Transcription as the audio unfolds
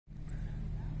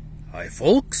Hi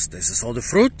folks, this is all the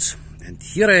fruit, and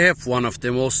here I have one of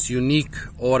the most unique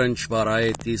orange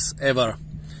varieties ever,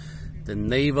 the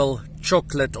navel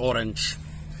chocolate orange.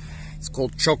 It's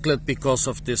called chocolate because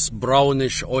of this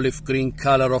brownish olive green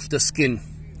color of the skin,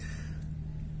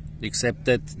 except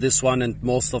that this one and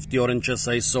most of the oranges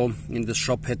I saw in the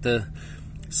shop had a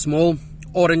small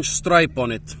orange stripe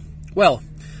on it. Well,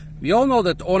 we all know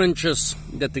that oranges,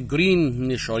 that the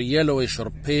greenish or yellowish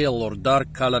or pale or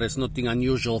dark color is nothing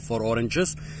unusual for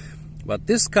oranges. But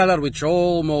this color, which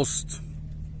almost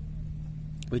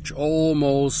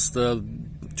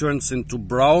turns into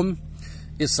brown,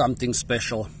 is something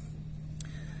special.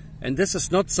 And this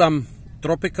is not some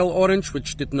tropical orange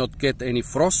which did not get any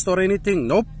frost or anything.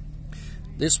 Nope.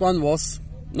 This one was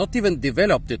not even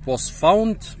developed. It was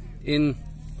found in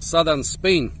southern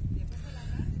Spain.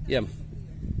 Yeah.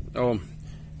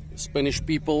 Spanish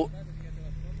people,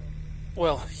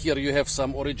 well, here you have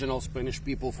some original Spanish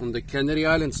people from the Canary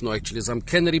Islands. No, actually some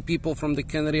Canary people from the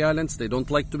Canary Islands. They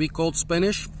don't like to be called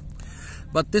Spanish.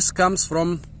 But this comes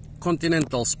from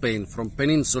continental Spain, from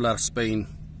peninsular Spain.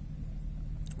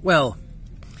 Well,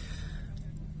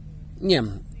 yeah,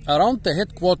 around the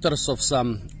headquarters of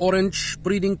some orange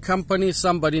breeding company,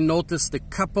 somebody noticed a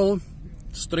couple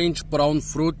strange brown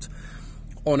fruit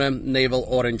on a navel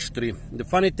orange tree. The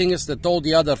funny thing is that all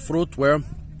the other fruit were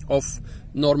of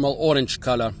normal orange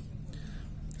color.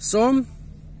 So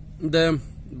the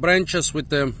branches with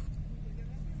the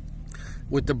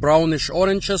brownish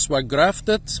oranges were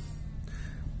grafted,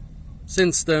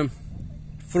 since the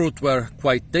fruit were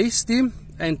quite tasty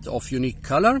and of unique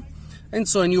color, and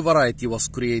so a new variety was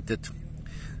created.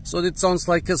 So it sounds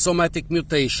like a somatic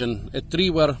mutation, a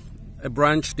tree where a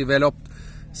branch developed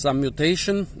some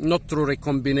mutation, not through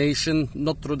recombination,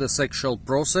 not through the sexual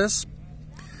process,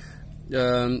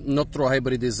 not through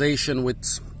hybridization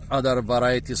with other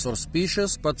varieties or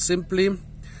species, but simply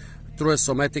through a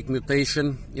somatic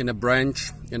mutation in a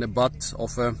branch, in a bud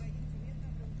of a...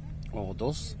 Oh,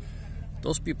 those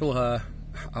people are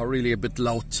really a bit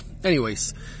loud.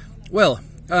 Anyways, well,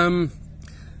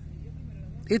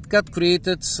 it got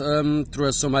created through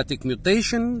a somatic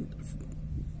mutation.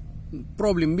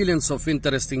 Probably millions of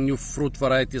interesting new fruit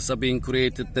varieties are being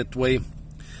created that way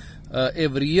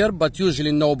every year, but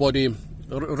usually nobody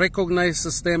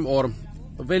recognizes them or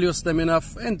values them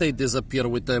enough, and they disappear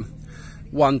with the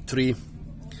one tree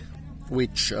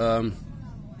which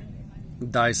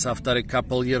dies after a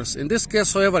couple years. In this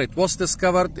case, however, it was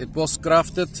discovered, it was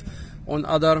grafted on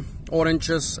other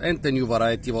oranges, and a new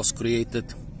variety was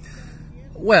created.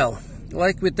 Well,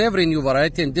 like with every new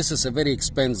variety, and this is a very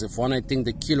expensive one, I think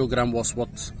the kilogram was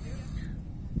what,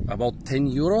 about 10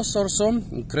 euros or so.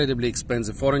 Incredibly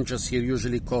expensive. Oranges here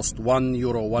usually cost 1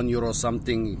 euro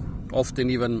something, often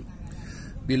even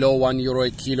below 1 euro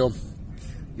a kilo.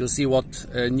 You see what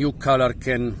a new color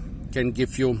can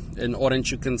give you. An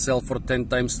orange you can sell for 10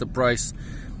 times the price.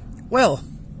 Well,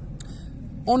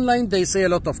 online they say a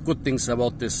lot of good things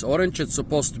about this orange. It's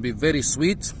supposed to be very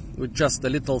sweet, with just a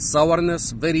little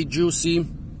sourness, very juicy,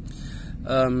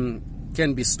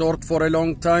 can be stored for a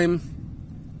long time.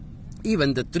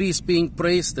 Even the tree is being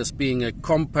praised as being a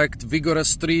compact,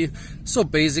 vigorous tree. So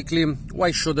basically,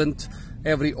 why shouldn't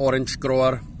every orange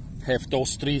grower have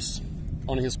those trees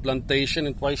on his plantation,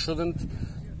 and why shouldn't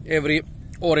every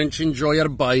orange enjoyer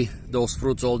buy those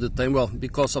fruits all the time? Well,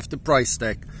 because of the price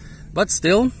tag. But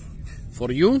still,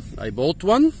 for you, I bought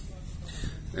one.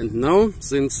 And now,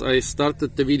 since I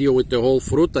started the video with the whole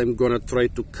fruit, I'm gonna try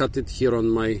to cut it here on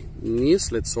my knees.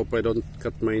 Let's hope I don't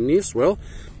cut my knees. Well,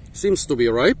 seems to be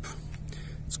ripe.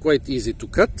 It's quite easy to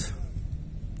cut.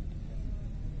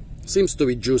 Seems to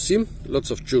be juicy.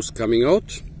 Lots of juice coming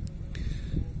out.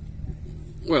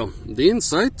 Well, the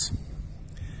inside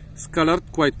is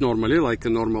colored quite normally, like a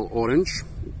normal orange.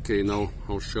 Okay, now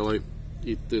how shall I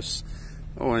eat this?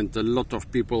 Oh, and a lot of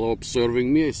people are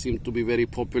observing me. I seem to be very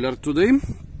popular today.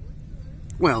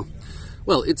 Well,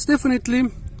 it's definitely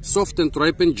soft and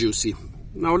ripe and juicy.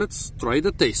 Now let's try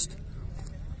the taste.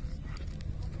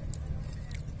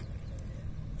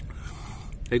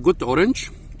 A good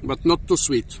orange, but not too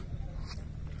sweet.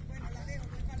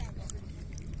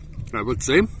 I would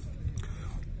say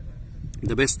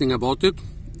the best thing about it,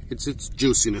 it's its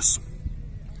juiciness.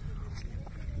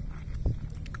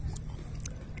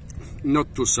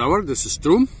 Not too sour, this is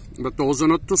true, but also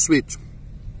not too sweet.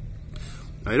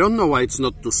 I don't know why it's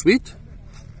not too sweet.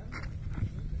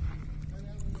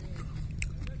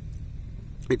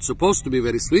 It's supposed to be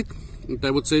very sweet, and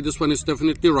I would say this one is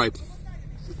definitely ripe.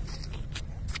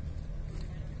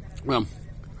 Well,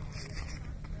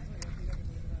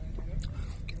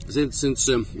 since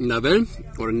navel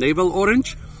or navel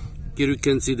orange Here you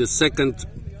can see the second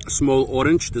small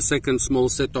orange, the second small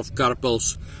set of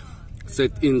carpels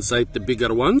set inside the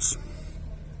bigger ones.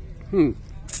 I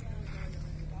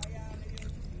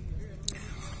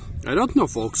don't know,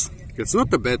 folks. It's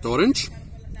not a bad orange.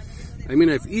 I mean,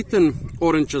 I've eaten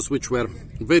oranges which were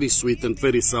very sweet and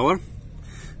very sour.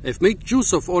 I've made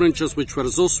juice of oranges which were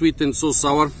so sweet and so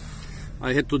sour,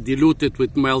 I had to dilute it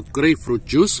with mild grapefruit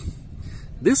juice.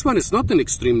 This one is not an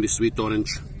extremely sweet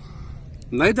orange.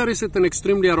 Neither is it an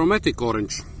extremely aromatic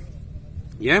orange.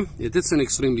 Yeah, it is an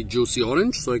extremely juicy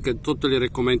orange, so I can totally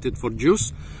recommend it for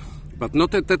juice, but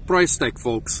not at that price tag,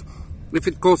 folks. If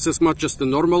it costs as much as the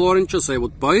normal oranges, I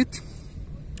would buy it,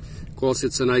 because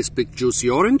it's a nice big juicy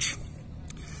orange,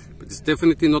 but it's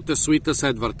definitely not as sweet as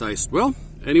advertised. Well,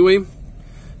 anyway,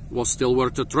 was still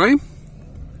worth a try.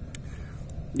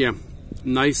 Yeah,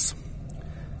 nice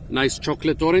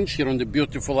chocolate orange here on the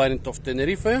beautiful island of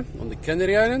Tenerife, on the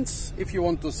Canary Islands. If you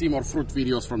want to see more fruit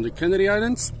videos from the Canary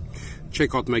Islands,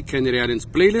 check out my Canary Islands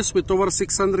playlist with over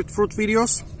 600 fruit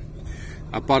videos.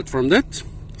 Apart from that,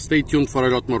 stay tuned for a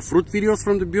lot more fruit videos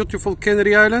from the beautiful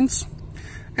Canary Islands.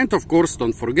 And of course,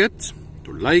 don't forget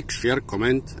to like, share,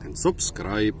 comment and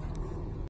subscribe.